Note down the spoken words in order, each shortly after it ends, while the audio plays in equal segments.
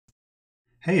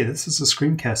Hey, this is a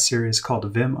screencast series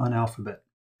called Vim Un-Alphabet.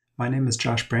 My name is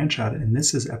Josh Branchard, and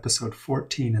this is episode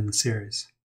 14 in the series.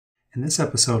 In this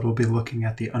episode, we'll be looking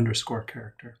at the underscore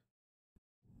character.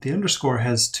 The underscore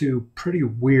has two pretty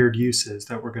weird uses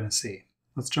that we're going to see.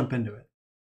 Let's jump into it.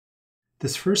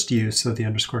 This first use of the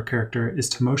underscore character is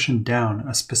to motion down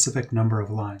a specific number of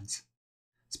lines.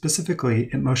 Specifically,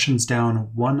 it motions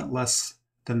down one less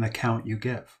than the count you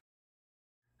give.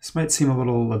 This might seem a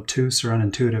little obtuse or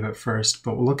unintuitive at first,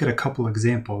 but we'll look at a couple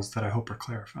examples that I hope are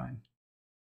clarifying.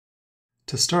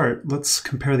 To start, let's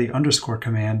compare the underscore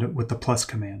command with the plus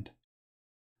command.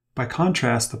 By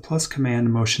contrast, the plus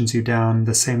command motions you down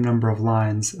the same number of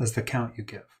lines as the count you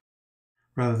give,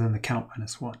 rather than the count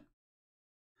minus 1.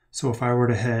 So if I were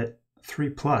to hit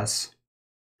 3 plus,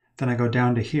 then I go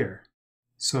down to here.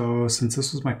 So since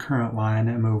this was my current line,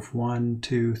 I move 1,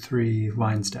 2, 3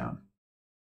 lines down.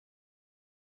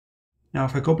 Now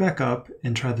if I go back up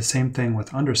and try the same thing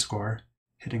with underscore,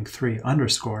 hitting 3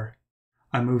 underscore,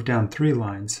 I move down 3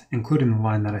 lines, including the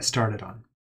line that I started on.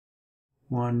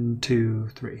 1, 2,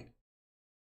 3.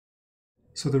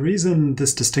 So the reason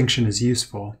this distinction is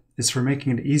useful is for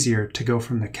making it easier to go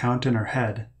from the count in our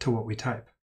head to what we type.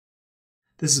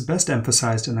 This is best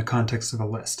emphasized in the context of a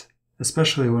list,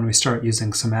 especially when we start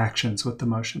using some actions with the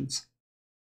motions.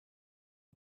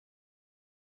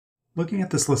 Looking at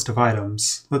this list of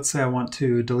items, let's say I want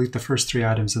to delete the first 3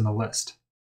 items in the list.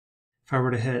 If I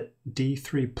were to hit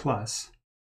D3+,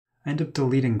 I end up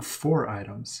deleting 4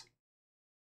 items.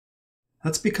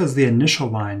 That's because the initial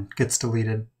line gets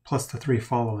deleted plus the 3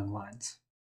 following lines.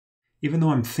 Even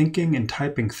though I'm thinking and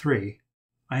typing 3,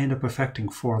 I end up affecting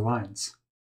 4 lines.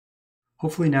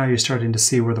 Hopefully now you're starting to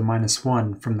see where the minus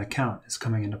 1 from the count is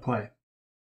coming into play.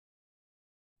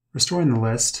 Restoring the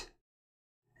list,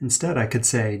 instead I could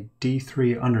say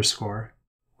D3 underscore,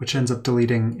 which ends up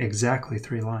deleting exactly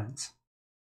 3 lines.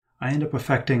 I end up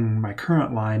affecting my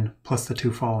current line plus the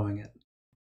 2 following it.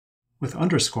 With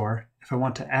underscore, if I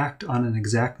want to act on an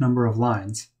exact number of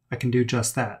lines, I can do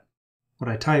just that. What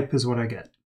I type is what I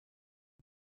get.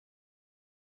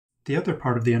 The other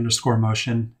part of the underscore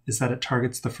motion is that it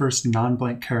targets the first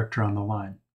non-blank character on the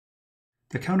line.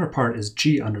 The counterpart is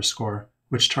G underscore,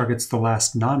 which targets the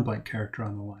last non-blank character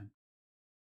on the line.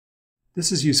 This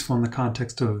is useful in the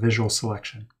context of a visual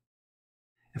selection.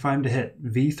 If I'm to hit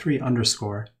V3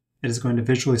 underscore, it is going to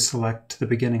visually select the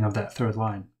beginning of that third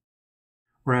line.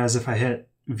 Whereas if I hit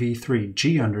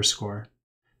V3G underscore,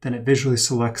 then it visually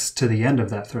selects to the end of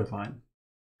that third line,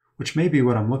 which may be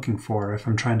what I'm looking for if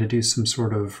I'm trying to do some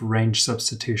sort of range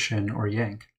substitution or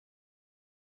yank.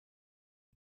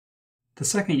 The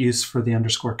second use for the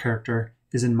underscore character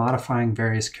is in modifying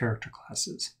various character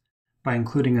classes, by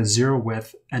including a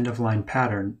zero-width end-of-line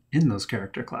pattern in those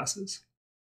character classes.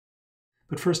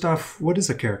 But first off, what is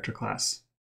a character class?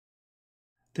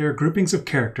 There are groupings of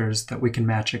characters that we can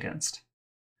match against.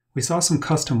 We saw some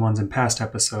custom ones in past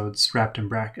episodes wrapped in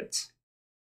brackets.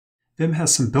 Vim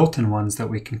has some built-in ones that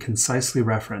we can concisely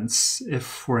reference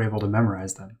if we're able to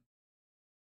memorize them.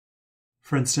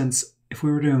 For instance, if we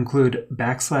were to include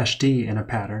 \d in a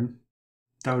pattern,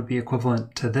 that would be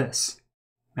equivalent to this,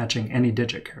 matching any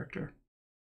digit character.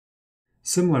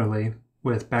 Similarly,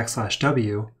 with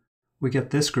 \w, we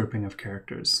get this grouping of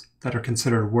characters that are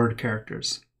considered word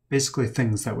characters, basically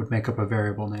things that would make up a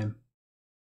variable name.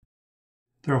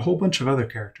 There are a whole bunch of other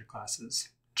character classes.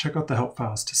 Check out the help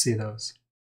files to see those.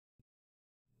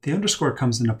 The underscore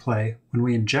comes into play when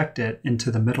we inject it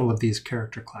into the middle of these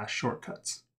character class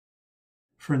shortcuts.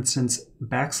 For instance,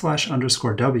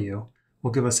 \_w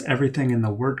will give us everything in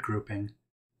the word grouping,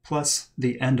 plus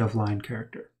the end-of-line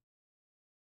character.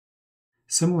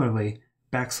 Similarly,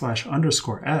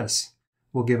 \_s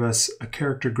will give us a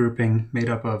character grouping made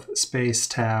up of space,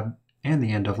 tab, and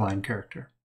the end-of-line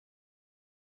character.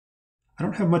 I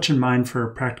don't have much in mind for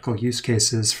practical use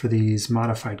cases for these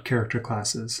modified character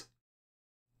classes.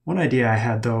 One idea I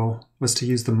had, though, was to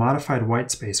use the modified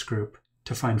whitespace group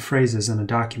to find phrases in a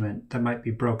document that might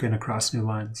be broken across new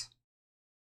lines.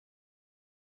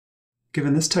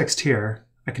 Given this text here,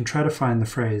 I can try to find the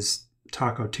phrase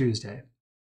Taco Tuesday,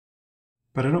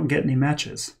 but I don't get any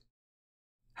matches.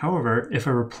 However, if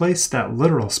I replace that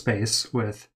literal space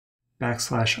with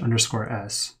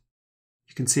 \_s,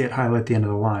 you can see it highlight the end of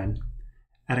the line.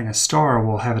 Adding a star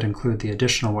will have it include the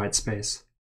additional white space.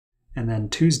 And then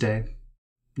Tuesday,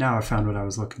 now I found what I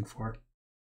was looking for.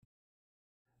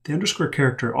 The underscore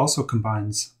character also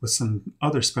combines with some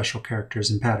other special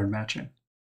characters in pattern matching.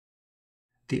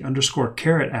 The underscore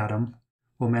caret atom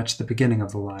will match the beginning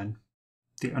of the line.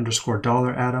 The underscore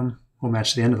dollar atom will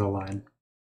match the end of the line.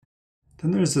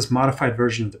 Then there's this modified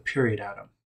version of the period atom,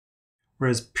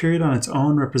 Whereas period on its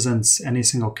own represents any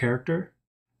single character,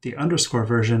 the underscore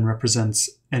version represents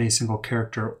any single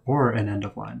character or an end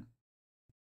of line.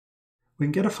 We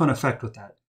can get a fun effect with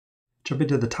that. Jumping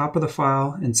to the top of the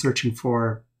file and searching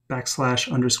for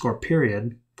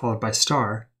 \_period followed by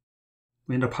star,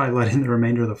 we end up highlighting the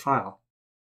remainder of the file.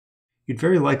 You'd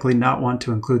very likely not want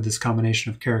to include this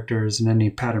combination of characters in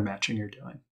any pattern matching you're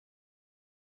doing.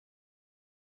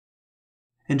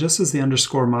 And just as the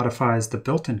underscore modifies the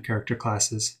built-in character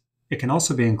classes, it can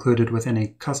also be included within a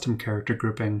custom character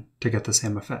grouping to get the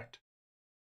same effect.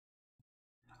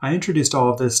 I introduced all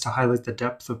of this to highlight the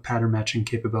depth of pattern matching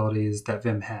capabilities that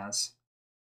Vim has.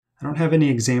 I don't have any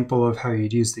example of how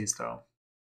you'd use these though.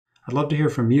 I'd love to hear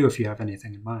from you if you have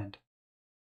anything in mind.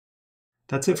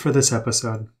 That's it for this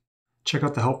episode. Check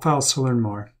out the help files to learn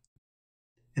more.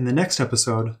 In the next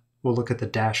episode, we'll look at the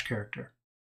dash character.